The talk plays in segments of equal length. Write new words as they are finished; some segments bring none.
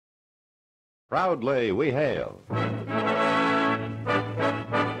Proudly we hail.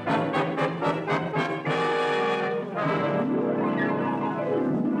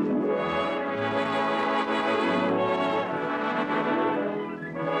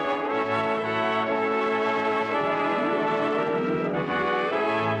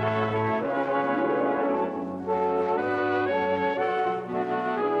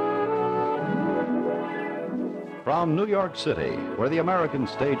 From New York City, where the American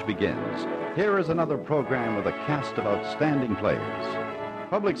stage begins, here is another program with a cast of outstanding players.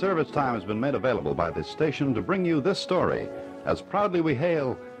 Public service time has been made available by this station to bring you this story, as proudly we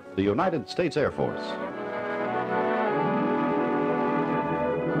hail the United States Air Force.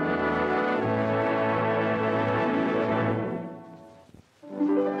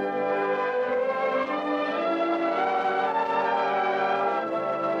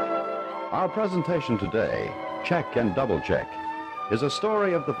 Our presentation today, Check and Double Check, is a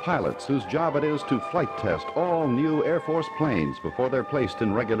story of the pilots whose job it is to flight test all new Air Force planes before they're placed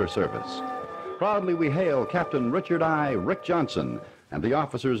in regular service. Proudly we hail Captain Richard I. Rick Johnson and the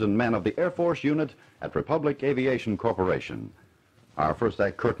officers and men of the Air Force unit at Republic Aviation Corporation. Our first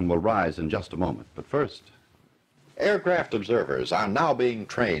act curtain will rise in just a moment, but first... Aircraft observers are now being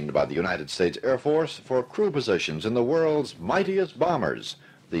trained by the United States Air Force for crew positions in the world's mightiest bombers,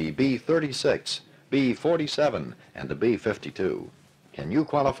 the B-36, B-47, and the B-52. Can you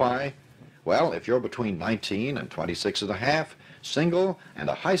qualify? Well, if you're between 19 and 26 and a half, single, and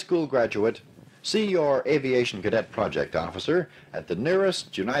a high school graduate, see your aviation cadet project officer at the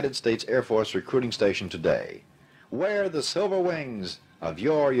nearest United States Air Force recruiting station today. Wear the silver wings of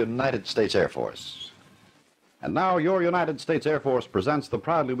your United States Air Force. And now your United States Air Force presents the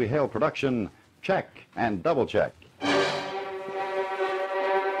Proudly We Hail production, Check and Double Check.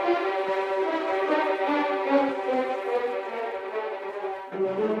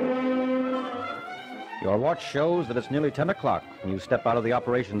 Your watch shows that it's nearly 10 o'clock when you step out of the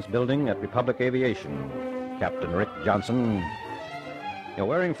operations building at Republic Aviation. Captain Rick Johnson. You're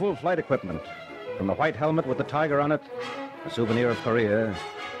wearing full flight equipment, from the white helmet with the tiger on it, a souvenir of Korea,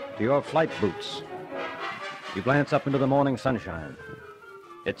 to your flight boots. You glance up into the morning sunshine.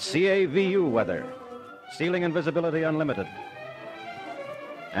 It's CAVU weather, ceiling and visibility unlimited.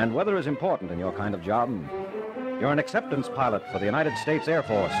 And weather is important in your kind of job. You're an acceptance pilot for the United States Air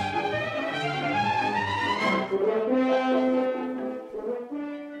Force.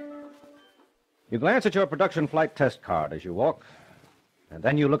 You glance at your production flight test card as you walk, and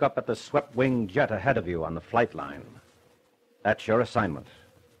then you look up at the swept-wing jet ahead of you on the flight line. That's your assignment.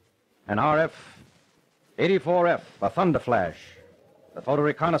 An RF-84F, a Thunder Flash, the photo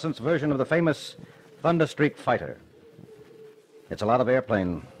reconnaissance version of the famous Thunderstreak fighter. It's a lot of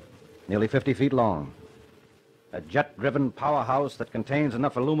airplane, nearly 50 feet long. A jet-driven powerhouse that contains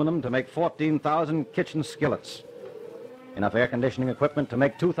enough aluminum to make 14,000 kitchen skillets. Enough air conditioning equipment to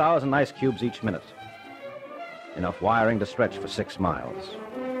make 2,000 ice cubes each minute. Enough wiring to stretch for 6 miles.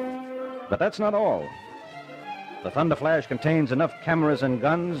 But that's not all. The Thunder Flash contains enough cameras and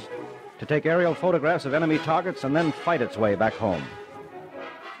guns to take aerial photographs of enemy targets and then fight its way back home.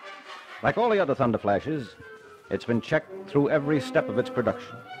 Like all the other Thunder Flashes, it's been checked through every step of its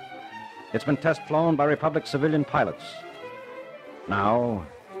production. It's been test flown by Republic civilian pilots. Now,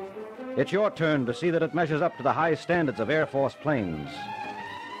 it's your turn to see that it measures up to the high standards of Air Force planes.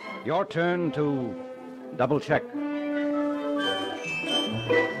 Your turn to double check.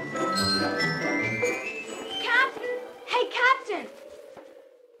 Captain! Hey, Captain!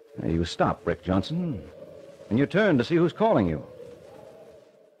 You stop, Rick Johnson, and you turn to see who's calling you.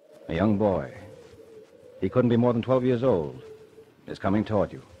 A young boy. He couldn't be more than 12 years old. Is coming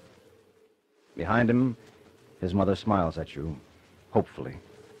toward you. Behind him, his mother smiles at you, hopefully.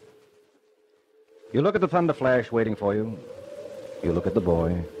 You look at the Thunder Flash waiting for you. You look at the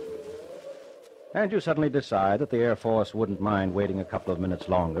boy. And you suddenly decide that the Air Force wouldn't mind waiting a couple of minutes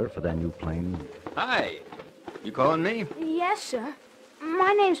longer for their new plane. Hi. You calling me? Yes, sir.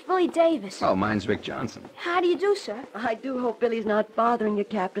 My name's Billy Davis. Oh, mine's Rick Johnson. How do you do, sir? I do hope Billy's not bothering you,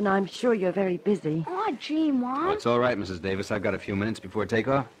 Captain. I'm sure you're very busy. Oh, gee, Mom. Oh, it's all right, Mrs. Davis. I've got a few minutes before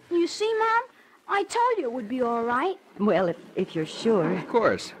takeoff. You see, Mom? I told you it would be all right. Well, if you're sure. Of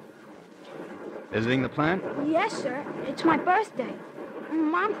course. Visiting the plant? Yes, sir. It's my birthday.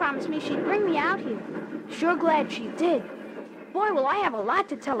 Mom promised me she'd bring me out here. Sure glad she did. Boy, will I have a lot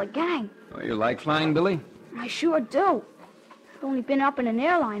to tell the gang. Oh, you like flying, Billy? I sure do. I've only been up in an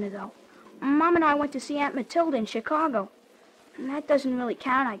airliner, though. Mom and I went to see Aunt Matilda in Chicago. And that doesn't really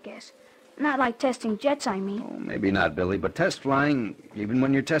count, I guess. Not like testing jets, I mean. Oh, maybe not, Billy, but test flying, even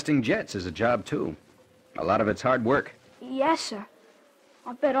when you're testing jets, is a job, too. A lot of it's hard work. Yes, sir.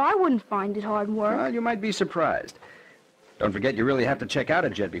 I bet I wouldn't find it hard work. Well, you might be surprised. Don't forget you really have to check out a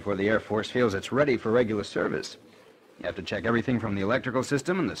jet before the Air Force feels it's ready for regular service. You have to check everything from the electrical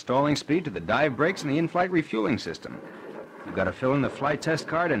system and the stalling speed to the dive brakes and the in-flight refueling system. You've got to fill in the flight test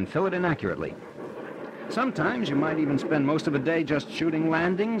card and fill it in accurately. Sometimes you might even spend most of a day just shooting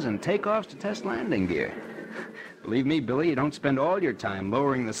landings and takeoffs to test landing gear. Believe me, Billy, you don't spend all your time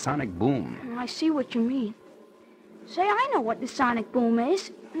lowering the sonic boom. I see what you mean. Say, I know what the sonic boom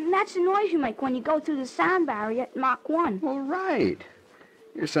is. And that's the noise you make when you go through the sound barrier at Mach 1. All right.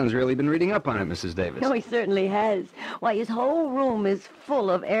 Your son's really been reading up on it, Mrs. Davis. Oh, he certainly has. Why, his whole room is full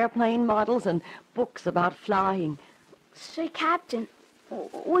of airplane models and books about flying. Say, Captain,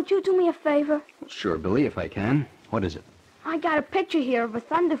 would you do me a favor? Sure, Billy, if I can. What is it? I got a picture here of a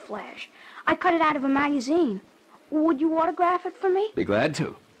thunder flash. I cut it out of a magazine. Would you autograph it for me? Be glad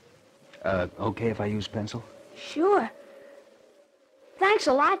to. Okay if I use pencil? Sure. Thanks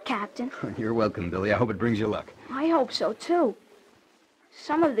a lot, Captain. You're welcome, Billy. I hope it brings you luck. I hope so, too.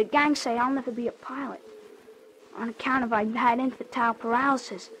 Some of the gang say I'll never be a pilot on account of I've had infantile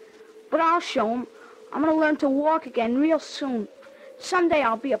paralysis. But I'll show 'em. I'm going to learn to walk again real soon. Someday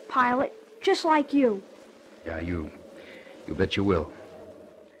I'll be a pilot, just like you. Yeah, you bet you will.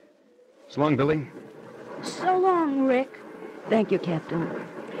 So long, Billy. So long, Rick. Thank you, Captain.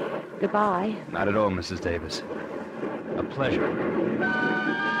 Goodbye. Not at all, Mrs. Davis. A pleasure.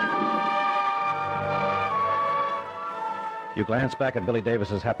 You glance back at Billy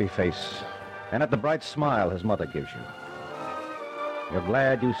Davis's happy face and at the bright smile his mother gives you. You're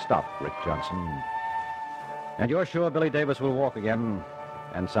glad you stopped, Rick Johnson. And you're sure Billy Davis will walk again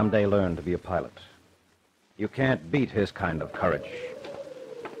and someday learn to be a pilot. You can't beat his kind of courage.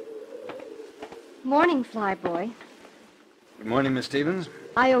 Morning, Flyboy. Good morning, Miss Stevens.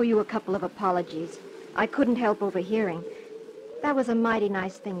 I owe you a couple of apologies. I couldn't help overhearing. That was a mighty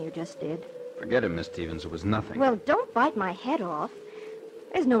nice thing you just did. Forget it, Miss Stevens. It was nothing. Well, don't bite my head off.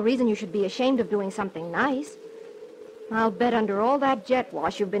 There's no reason you should be ashamed of doing something nice. I'll bet under all that jet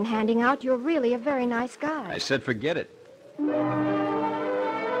wash you've been handing out, you're really a very nice guy. I said forget it.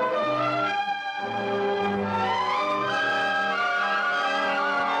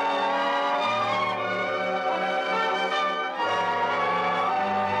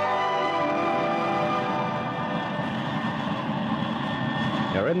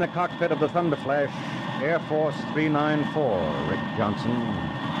 You're in the cockpit of the Thunder Flash, Air Force 394, Rick Johnson.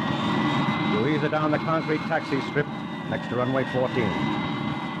 You ease it down the concrete taxi strip next to runway 14.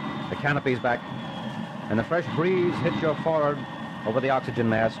 The canopy's back, and the fresh breeze hits your forehead over the oxygen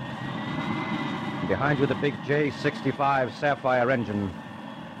mask. And behind you, the big J-65 Sapphire engine,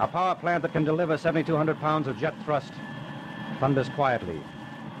 a power plant that can deliver 7,200 pounds of jet thrust, thunders quietly,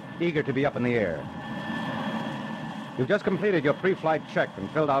 eager to be up in the air. You've just completed your pre-flight check and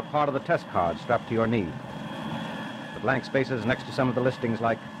filled out part of the test card strapped to your knee. The blank spaces next to some of the listings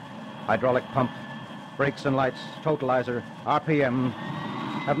like hydraulic pump, brakes and lights, totalizer, RPM,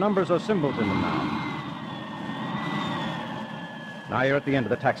 have numbers or symbols in them now. Now you're at the end of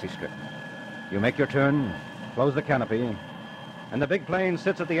the taxi strip. You make your turn, close the canopy, and the big plane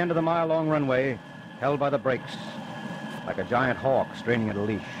sits at the end of the mile-long runway, held by the brakes, like a giant hawk straining at a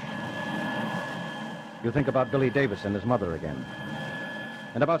leash. You think about Billy Davis and his mother again,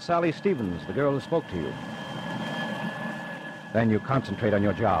 and about Sally Stevens, the girl who spoke to you. Then you concentrate on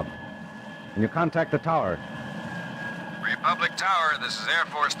your job, and you contact the tower. Republic Tower, this is Air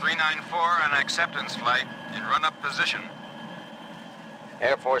Force 394 on acceptance flight in run-up position.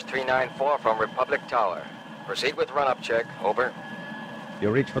 Air Force 394 from Republic Tower. Proceed with run-up check. Over. You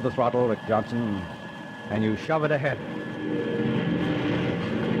reach for the throttle, Rick Johnson, and you shove it ahead.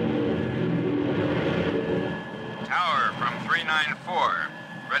 Tower from 394.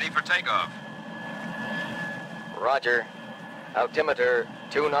 Ready for takeoff. Roger. Altimeter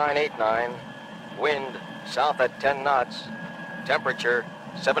 2989. Wind south at 10 knots. Temperature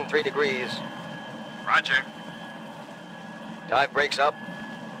 73 degrees. Roger. Dive brakes up.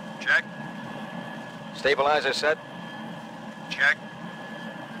 Check. Stabilizer set. Check.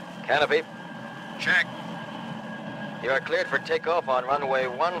 Canopy. Check. You are cleared for takeoff on runway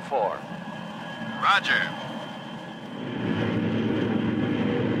 14. Roger.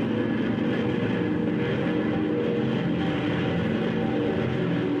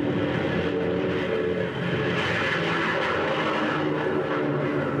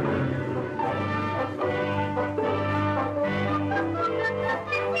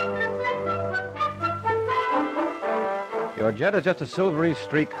 Your jet is just a silvery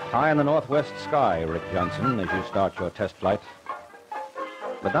streak high in the northwest sky, Rick Johnson, as you start your test flight.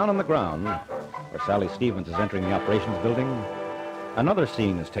 But down on the ground, where Sally Stevens is entering the operations building, Another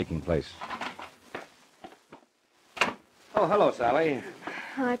scene is taking place. Oh, hello, Sally.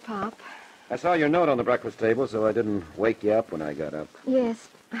 Hi, Pop. I saw your note on the breakfast table, so I didn't wake you up when I got up. Yes,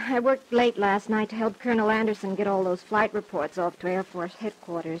 I worked late last night to help Colonel Anderson get all those flight reports off to Air Force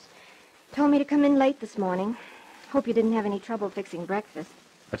headquarters. Told me to come in late this morning. Hope you didn't have any trouble fixing breakfast.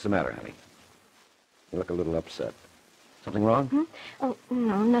 What's the matter, honey? You look a little upset. Something wrong? Oh,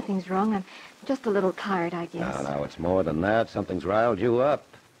 no, nothing's wrong. I'm just a little tired, I guess. No, it's more than that. Something's riled you up.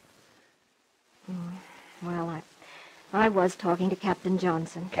 Well, I was talking to Captain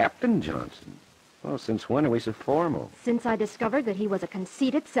Johnson. Captain Johnson? Well, since when are we so formal? Since I discovered that he was a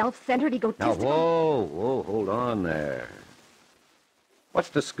conceited, self-centered, Now, egotistical... whoa, hold on there. What's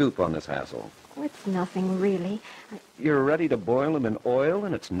the scoop on this hassle? Oh, it's nothing, really. You're ready to boil him in oil,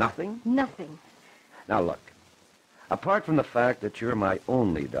 and it's nothing? Nothing. Now, look. Apart from the fact that you're my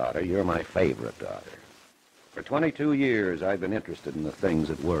only daughter, you're my favorite daughter. For 22 years, I've been interested in the things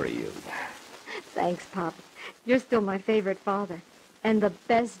that worry you. Thanks, Pop. You're still my favorite father. And the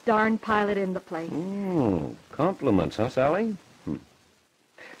best darn pilot in the place. Compliments, huh, Sally?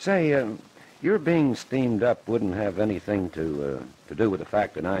 Say, your being steamed up wouldn't have anything to do with the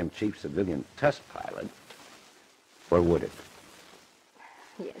fact that I'm chief civilian test pilot, or would it?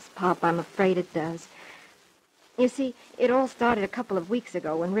 Yes, Pop, I'm afraid it does. You see, it all started a couple of weeks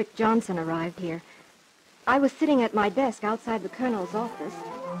ago when Rick Johnson arrived here. I was sitting at my desk outside the colonel's office.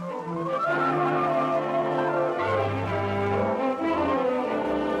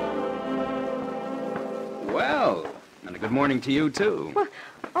 Well, and a good morning to you, too. Well,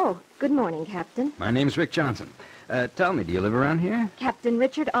 oh, good morning, Captain. My name's Rick Johnson. Tell me, do you live around here? Captain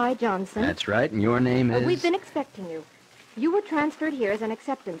Richard I. Johnson. That's right, and your name is... We've been expecting you. You were transferred here as an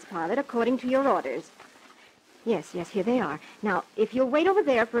acceptance pilot according to your orders. Yes, here they are. Now, if you'll wait over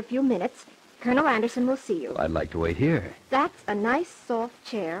there for a few minutes, Colonel Anderson will see you. Well, I'd like to wait here. That's a nice, soft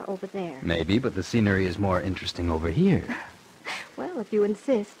chair over there. Maybe, but the scenery is more interesting over here. Well, if you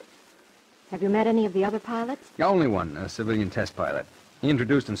insist. Have you met any of the other pilots? Only one, a civilian test pilot. He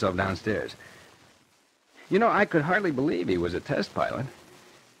introduced himself downstairs. You know, I could hardly believe he was a test pilot.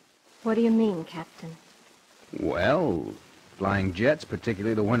 What do you mean, Captain? Well, flying jets,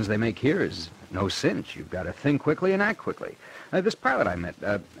 particularly the ones they make here, is no cinch. You've got to think quickly and act quickly. This pilot I met,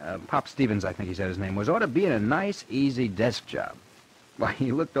 Pop Stevens, I think he said his name was, ought to be in a nice, easy desk job. Why,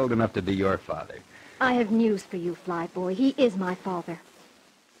 he looked old enough to be your father. I have news for you, Flyboy. He is my father.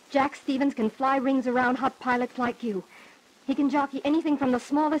 Jack Stevens can fly rings around hot pilots like you. He can jockey anything from the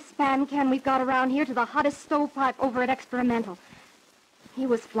smallest spam can we've got around here to the hottest stovepipe over at Experimental. He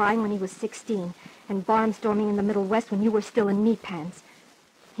was flying when he was 16 and barnstorming in the Middle West when you were still in knee pants.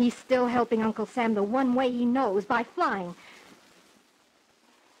 He's still helping Uncle Sam the one way he knows, by flying.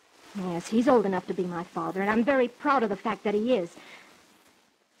 Yes, he's old enough to be my father, and I'm very proud of the fact that he is.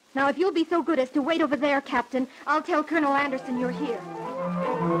 Now, if you'll be so good as to wait over there, Captain, I'll tell Colonel Anderson you're here.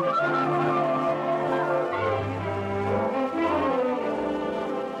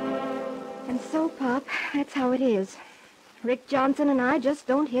 And so, Pop, that's how it is. Rick Johnson and I just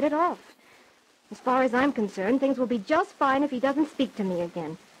don't hit it off. As far as I'm concerned, things will be just fine if he doesn't speak to me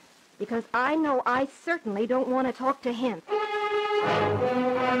again. Because I know I certainly don't want to talk to him.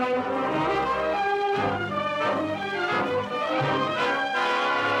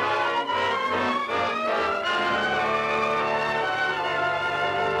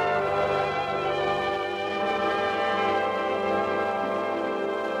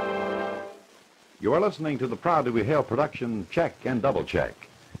 You are listening to the proudly hailed production Check and Double Check.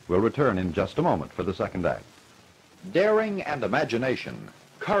 We'll return in just a moment for the second act. Daring and imagination,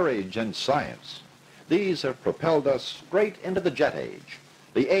 courage and science. These have propelled us straight into the jet age,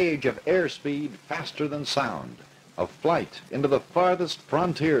 the age of airspeed faster than sound, of flight into the farthest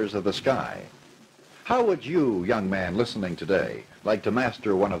frontiers of the sky. How would you, young man listening today, like to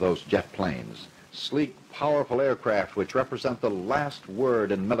master one of those jet planes, sleek, powerful aircraft which represent the last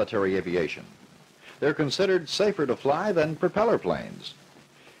word in military aviation? They're considered safer to fly than propeller planes.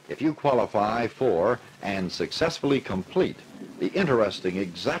 If you qualify for and successfully complete the interesting,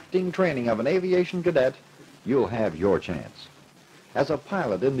 exacting training of an aviation cadet, you'll have your chance. As a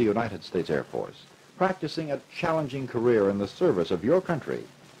pilot in the United States Air Force, practicing a challenging career in the service of your country,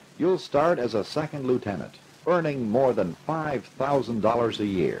 you'll start as a second lieutenant, earning more than $5,000 a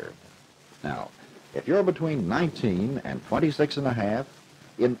year. Now, if you're between 19 and 26 and a half,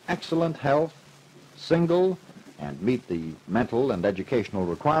 in excellent health, single, and meet the mental and educational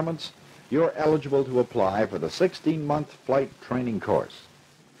requirements, you're eligible to apply for the 16-month flight training course.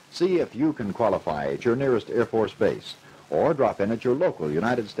 See if you can qualify at your nearest Air Force base or drop in at your local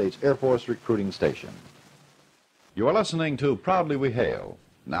United States Air Force recruiting station. You are listening to Proudly We Hail.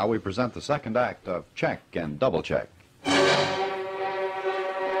 Now we present the second act of Check and Double Check. In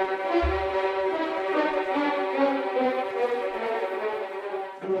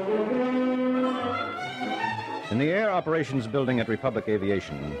the Air Operations Building at Republic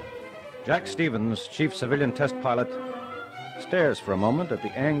Aviation, Jack Stevens, chief civilian test pilot, stares for a moment at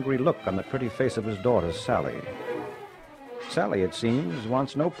the angry look on the pretty face of his daughter, Sally. Sally, it seems,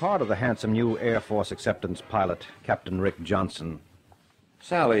 wants no part of the handsome new Air Force acceptance pilot, Captain Rick Johnson.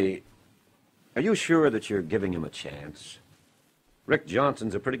 Sally, are you sure that you're giving him a chance? Rick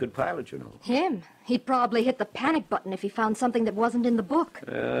Johnson's a pretty good pilot, you know. Him? He'd probably hit the panic button if he found something that wasn't in the book.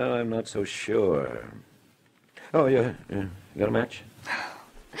 Well, I'm not so sure. Oh, you got a match?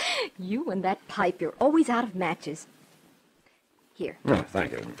 You and that pipe, you're always out of matches. Here. Oh,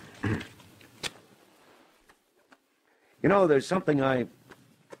 thank you. You know, there's something I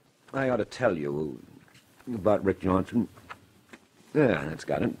ought to tell you about Rick Johnson. Yeah, that's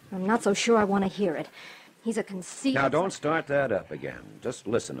got it. I'm not so sure I want to hear it. He's a conceit. Now, don't start that up again. Just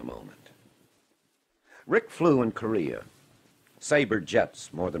listen a moment. Rick flew in Korea. Sabre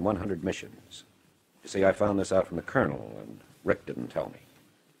jets, more than 100 missions. You see, I found this out from the colonel, and Rick didn't tell me.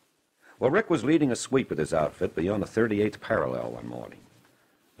 Well, Rick was leading a sweep with his outfit beyond the 38th parallel one morning.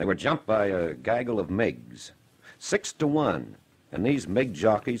 They were jumped by a gaggle of MiGs, 6-1, and these MiG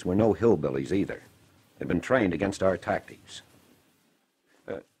jockeys were no hillbillies either. They'd been trained against our tactics.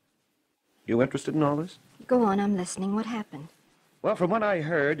 You interested in all this? Go on, I'm listening. What happened? Well, from what I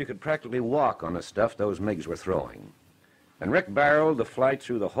heard, you could practically walk on the stuff those MiGs were throwing. And Rick barreled the flight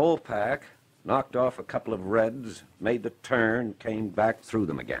through the whole pack, knocked off a couple of Reds, made the turn, came back through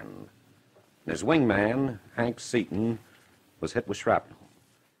them again. And his wingman, Hank Seaton, was hit with shrapnel.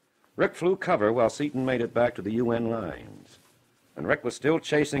 Rick flew cover while Seaton made it back to the UN lines. And Rick was still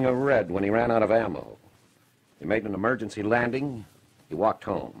chasing a Red when he ran out of ammo. He made an emergency landing. He walked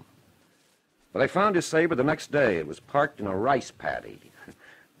home. Well, they found his Sabre the next day. It was parked in a rice paddy.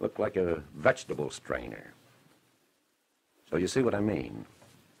 Looked like a vegetable strainer. So you see what I mean?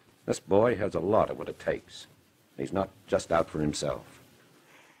 This boy has a lot of what it takes. He's not just out for himself.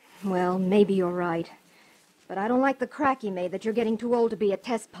 Well, maybe you're right. But I don't like the crack he made that you're getting too old to be a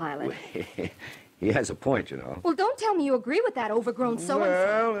test pilot. He has a point, you know. Well, don't tell me you agree with that overgrown so-and-so.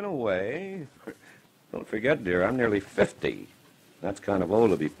 Well, in a way. Don't forget, dear, I'm nearly 50. That's kind of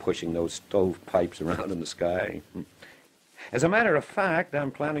old to be pushing those stovepipes around in the sky. As a matter of fact, I'm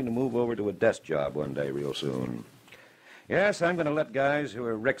planning to move over to a desk job one day real soon. Yes, I'm going to let guys who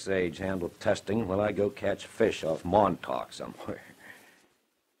are Rick's age handle testing while I go catch fish off Montauk somewhere.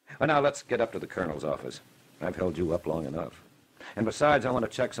 Well, now, let's get up to the colonel's office. I've held you up long enough. And besides, I want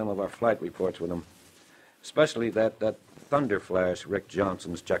to check some of our flight reports with him. Especially that thunder flash Rick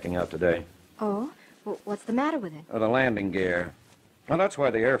Johnson's checking out today. Oh? Well, what's the matter with it? Oh, the landing gear. Well, that's why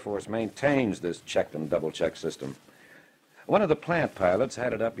the Air Force maintains this check and double-check system. One of the plant pilots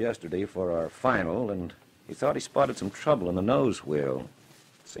had it up yesterday for our final, and he thought he spotted some trouble in the nose wheel.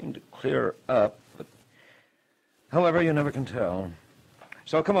 It seemed to clear up, but... However, you never can tell.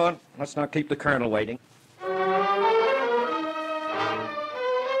 So come on, let's not keep the colonel waiting.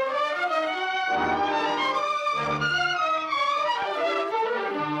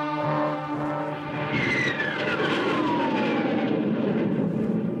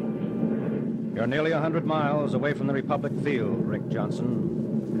 You're nearly 100 miles away from the Republic field, Rick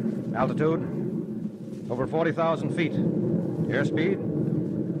Johnson. Altitude? Over 40,000 feet. Airspeed?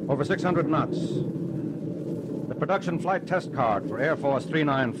 Over 600 knots. The production flight test card for Air Force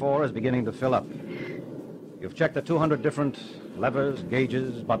 394 is beginning to fill up. You've checked the 200 different levers,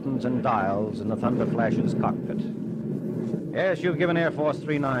 gauges, buttons, and dials in the Thunder Flash's cockpit. Yes, you've given Air Force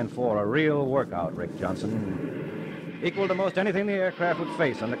 394 a real workout, Rick Johnson. Equal to most anything the aircraft would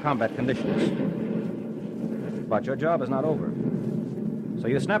face under combat conditions. But your job is not over. So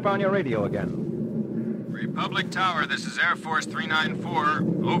you snap on your radio again. Republic Tower, this is Air Force 394.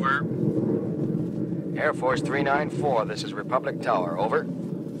 Over. Air Force 394, this is Republic Tower. Over.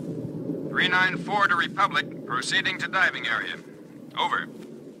 394 to Republic, proceeding to diving area. Over.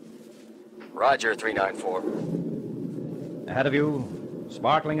 Roger, 394. Ahead of you,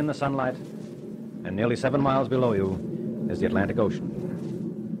 sparkling in the sunlight, and nearly 7 miles below you, is the Atlantic Ocean.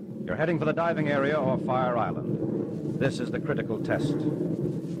 You're heading for the diving area or Fire Island. This is the critical test.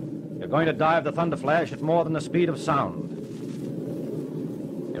 You're going to dive the Thunder Flash at more than the speed of sound.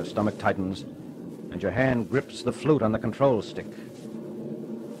 Your stomach tightens, and your hand grips the flute on the control stick.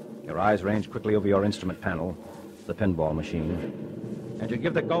 Your eyes range quickly over your instrument panel, the pinball machine, and you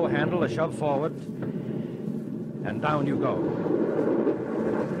give the go handle a shove forward, and down you go.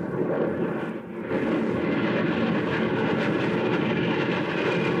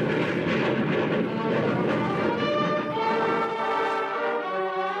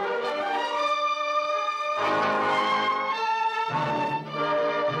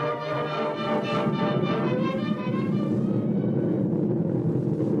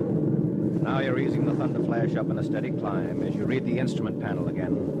 you're easing the Thunder Flash up in a steady climb as you read the instrument panel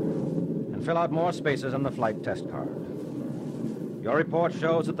again and fill out more spaces on the flight test card. Your report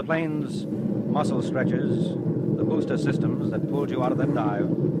shows that the plane's muscle stretchers, the booster systems that pulled you out of that dive,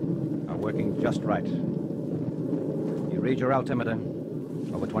 are working just right. You read your altimeter,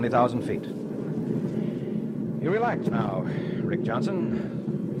 over 20,000 feet. You relax now, Rick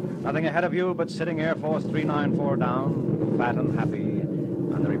Johnson. Nothing ahead of you but sitting Air Force 394 down, fat and happy,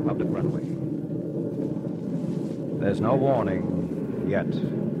 on the Republic runway. There's no warning yet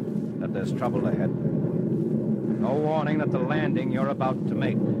that there's trouble ahead. No warning that the landing you're about to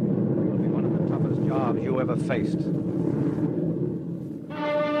make will be one of the toughest jobs you ever faced.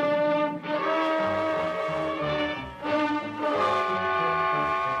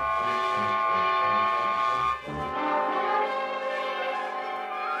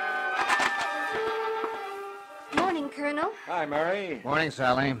 Morning, Colonel. Hi, Mary. Morning,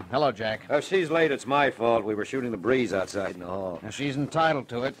 Sally. Hello, Jack. If she's late, it's my fault. We were shooting the breeze outside in the hall. Now, she's entitled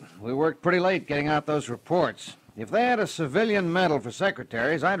to it. We worked pretty late getting out those reports. If they had a civilian medal for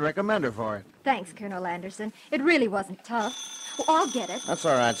secretaries, I'd recommend her for it. Thanks, Colonel Anderson. It really wasn't tough. Well, I'll get it. That's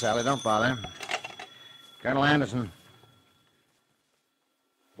all right, Sally. Don't bother. Colonel Anderson.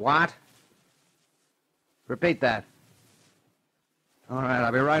 What? Repeat that. All right,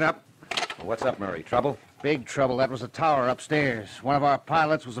 I'll be right up. What's up, Murray? Trouble? Big trouble. That was the tower upstairs. One of our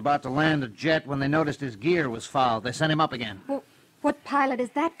pilots was about to land a jet when they noticed his gear was fouled. They sent him up again. Well, what pilot is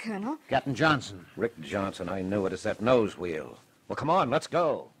that, Colonel? Captain Johnson. Rick Johnson, I knew it. It's that nose wheel. Well, come on, let's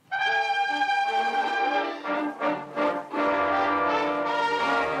go.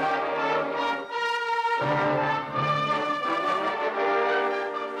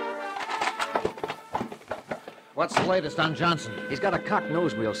 What's the latest on Johnson? He's got a cocked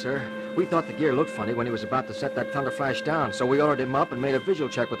nose wheel, sir. We thought the gear looked funny when he was about to set that Thunder Flash down, so we ordered him up and made a visual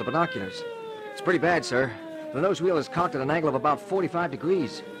check with the binoculars. It's pretty bad, sir. The nose wheel is cocked at an angle of about 45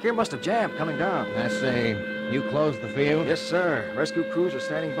 degrees. Gear must have jammed coming down. I say, you closed the field? Yes, sir. Rescue crews are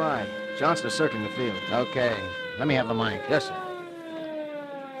standing by. Johnson is circling the field. Okay. Let me have the mic. Yes, sir.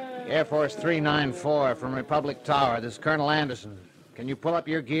 Air Force 394 from Republic Tower. This is Colonel Anderson. Can you pull up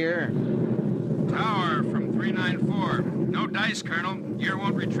your gear? Tower from 394. No dice, Colonel. Gear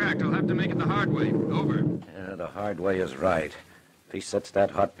won't retract. I'll have to make it the hard way. Over. Yeah, the hard way is right. If he sets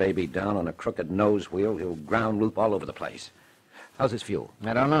that hot baby down on a crooked nose wheel, he'll ground loop all over the place. How's his fuel?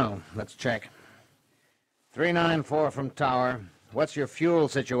 I don't know. Let's check. 394 from Tower. What's your fuel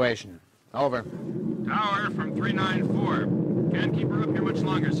situation? Over. Tower from 394. Can't keep her up here much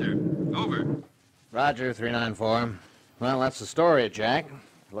longer, sir. Over. Roger, 394. Well, that's the story, Jack.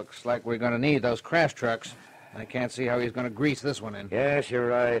 Looks like we're going to need those crash trucks. I can't see how he's going to grease this one in. Yes, you're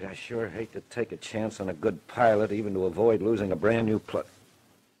right. I sure hate to take a chance on a good pilot, even to avoid losing a brand new What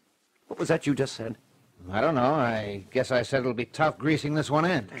was that you just said? I don't know. I guess I said it'll be tough greasing this one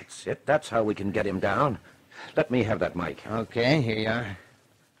in. That's it. That's how we can get him down. Let me have that mic. Okay, here you are.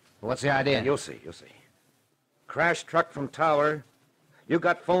 What's the idea? You'll see, you'll see. Crash truck from Tower. You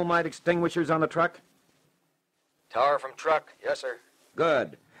got foamite extinguishers on the truck? Tower from truck. Yes, sir.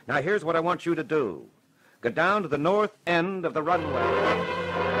 Good. Now, here's what I want you to do. Go down to the north end of the runway.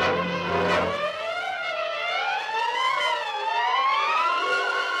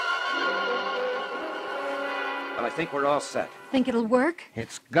 Well, I think we're all set. Think it'll work?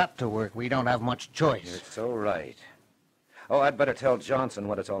 It's got to work. We don't have much choice. It's so right. Oh, I'd better tell Johnson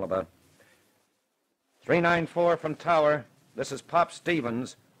what it's all about. 394 from Tower. This is Pop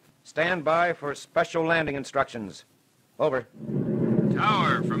Stevens. Stand by for special landing instructions. Over.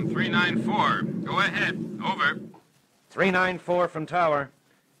 Tower from 394. Go ahead. Over. 394 from Tower.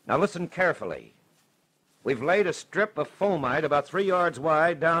 Now listen carefully. We've laid a strip of foamite about 3 yards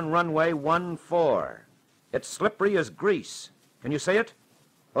wide down runway 14. It's slippery as grease. Can you see it?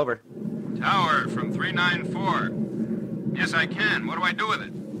 Over. Tower from 394. Yes, I can. What do I do with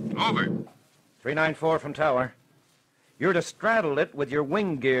it? Over. 394 from Tower. You're to straddle it with your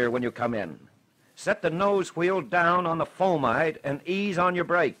wing gear when you come in. Set the nose wheel down on the foamite and ease on your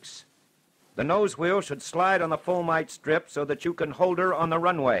brakes. The nose wheel should slide on the foamite strip so that you can hold her on the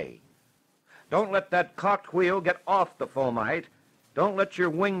runway. Don't let that cocked wheel get off the foamite. Don't let your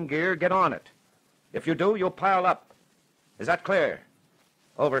wing gear get on it. If you do, you'll pile up. Is that clear?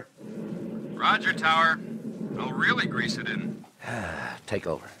 Over. Roger, Tower. I'll really grease it in. Take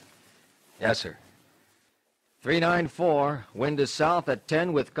over. Yes, sir. 394. Wind is south at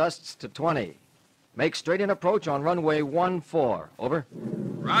 10 with gusts to 20. Make straight in approach on runway 14. Over.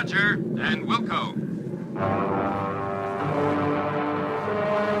 Roger, and Wilco.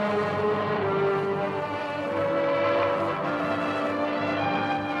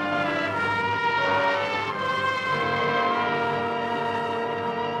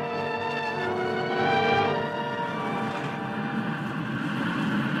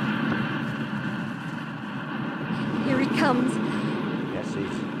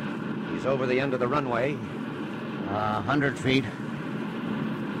 He's over the end of the runway. 100 feet.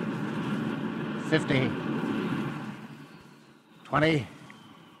 50. 20.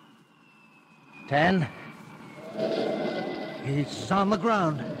 10. He's on the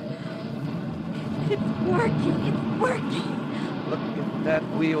ground. It's working. It's working. Look at that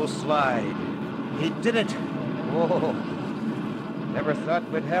wheel slide. He did it. Whoa. Never thought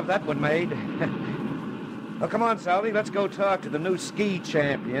we'd have that one made. Well, come on, Sally. Let's go talk to the new ski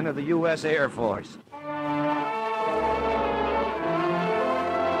champion of the U.S. Air Force.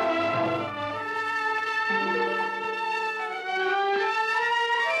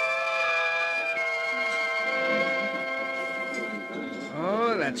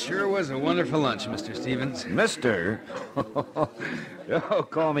 Oh, that sure was a wonderful lunch, Mr. Stevens. Mister? Oh,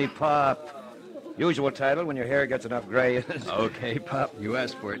 call me Pop. Usual title when your hair gets enough gray. Okay, Pop, you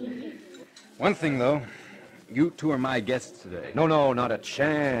asked for it. One thing, though. You two are my guests today. No, not a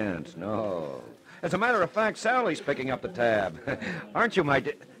chance, no. As a matter of fact, Sally's picking up the tab. Aren't you, my...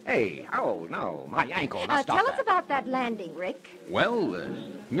 Hey, oh, no, my ankle. Now stop Tell that. us about that landing, Rick. Well,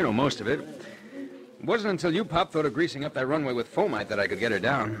 you know most of it. It wasn't until you, Pop, thought of greasing up that runway with fomite that I could get her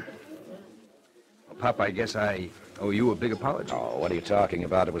down. Well, Pop, I guess I owe you a big apology. Oh, what are you talking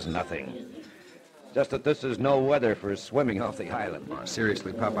about? It was nothing. Just that this is no weather for swimming off the island. Oh,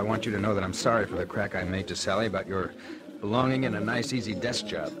 seriously, Pop, I want you to know that I'm sorry for the crack I made to Sally about your belonging in a nice, easy desk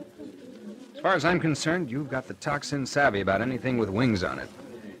job. As far as I'm concerned, you've got the toxin savvy about anything with wings on it.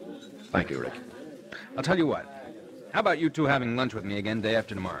 Thank you, Rick. I'll tell you what. How about you two having lunch with me again day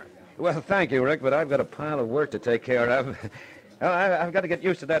after tomorrow? Well, thank you, Rick, but I've got a pile of work to take care of. I've got to get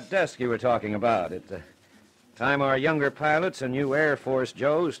used to that desk you were talking about. It's time our younger pilots and you Air Force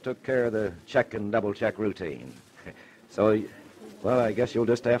Joes took care of the check and double-check routine. So, well, I guess you'll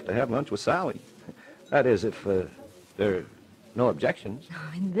just have to have lunch with Sally. That is, if there are no objections.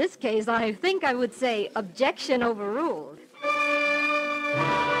 In this case, I think I would say objection overruled.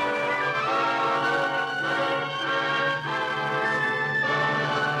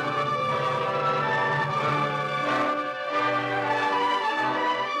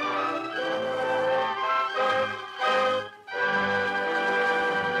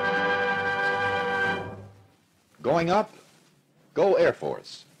 Going up, go Air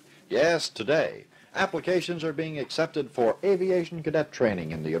Force. Yes, today, applications are being accepted for aviation cadet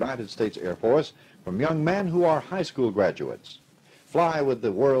training in the United States Air Force from young men who are high school graduates. Fly with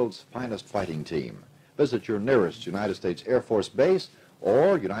the world's finest fighting team. Visit your nearest United States Air Force base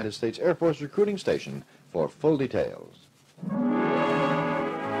or United States Air Force recruiting station for full details.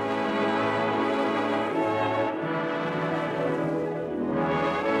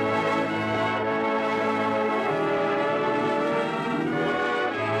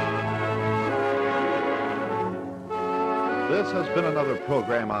 This has been another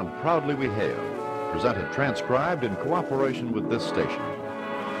program on Proudly We Hail, presented transcribed in cooperation with this station.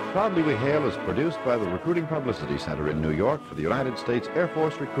 Proudly We Hail is produced by the Recruiting Publicity Center in New York for the United States Air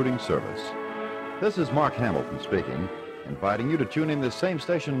Force Recruiting Service. This is Mark Hamilton speaking, inviting you to tune in this same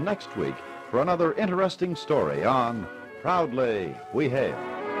station next week for another interesting story on Proudly We Hail.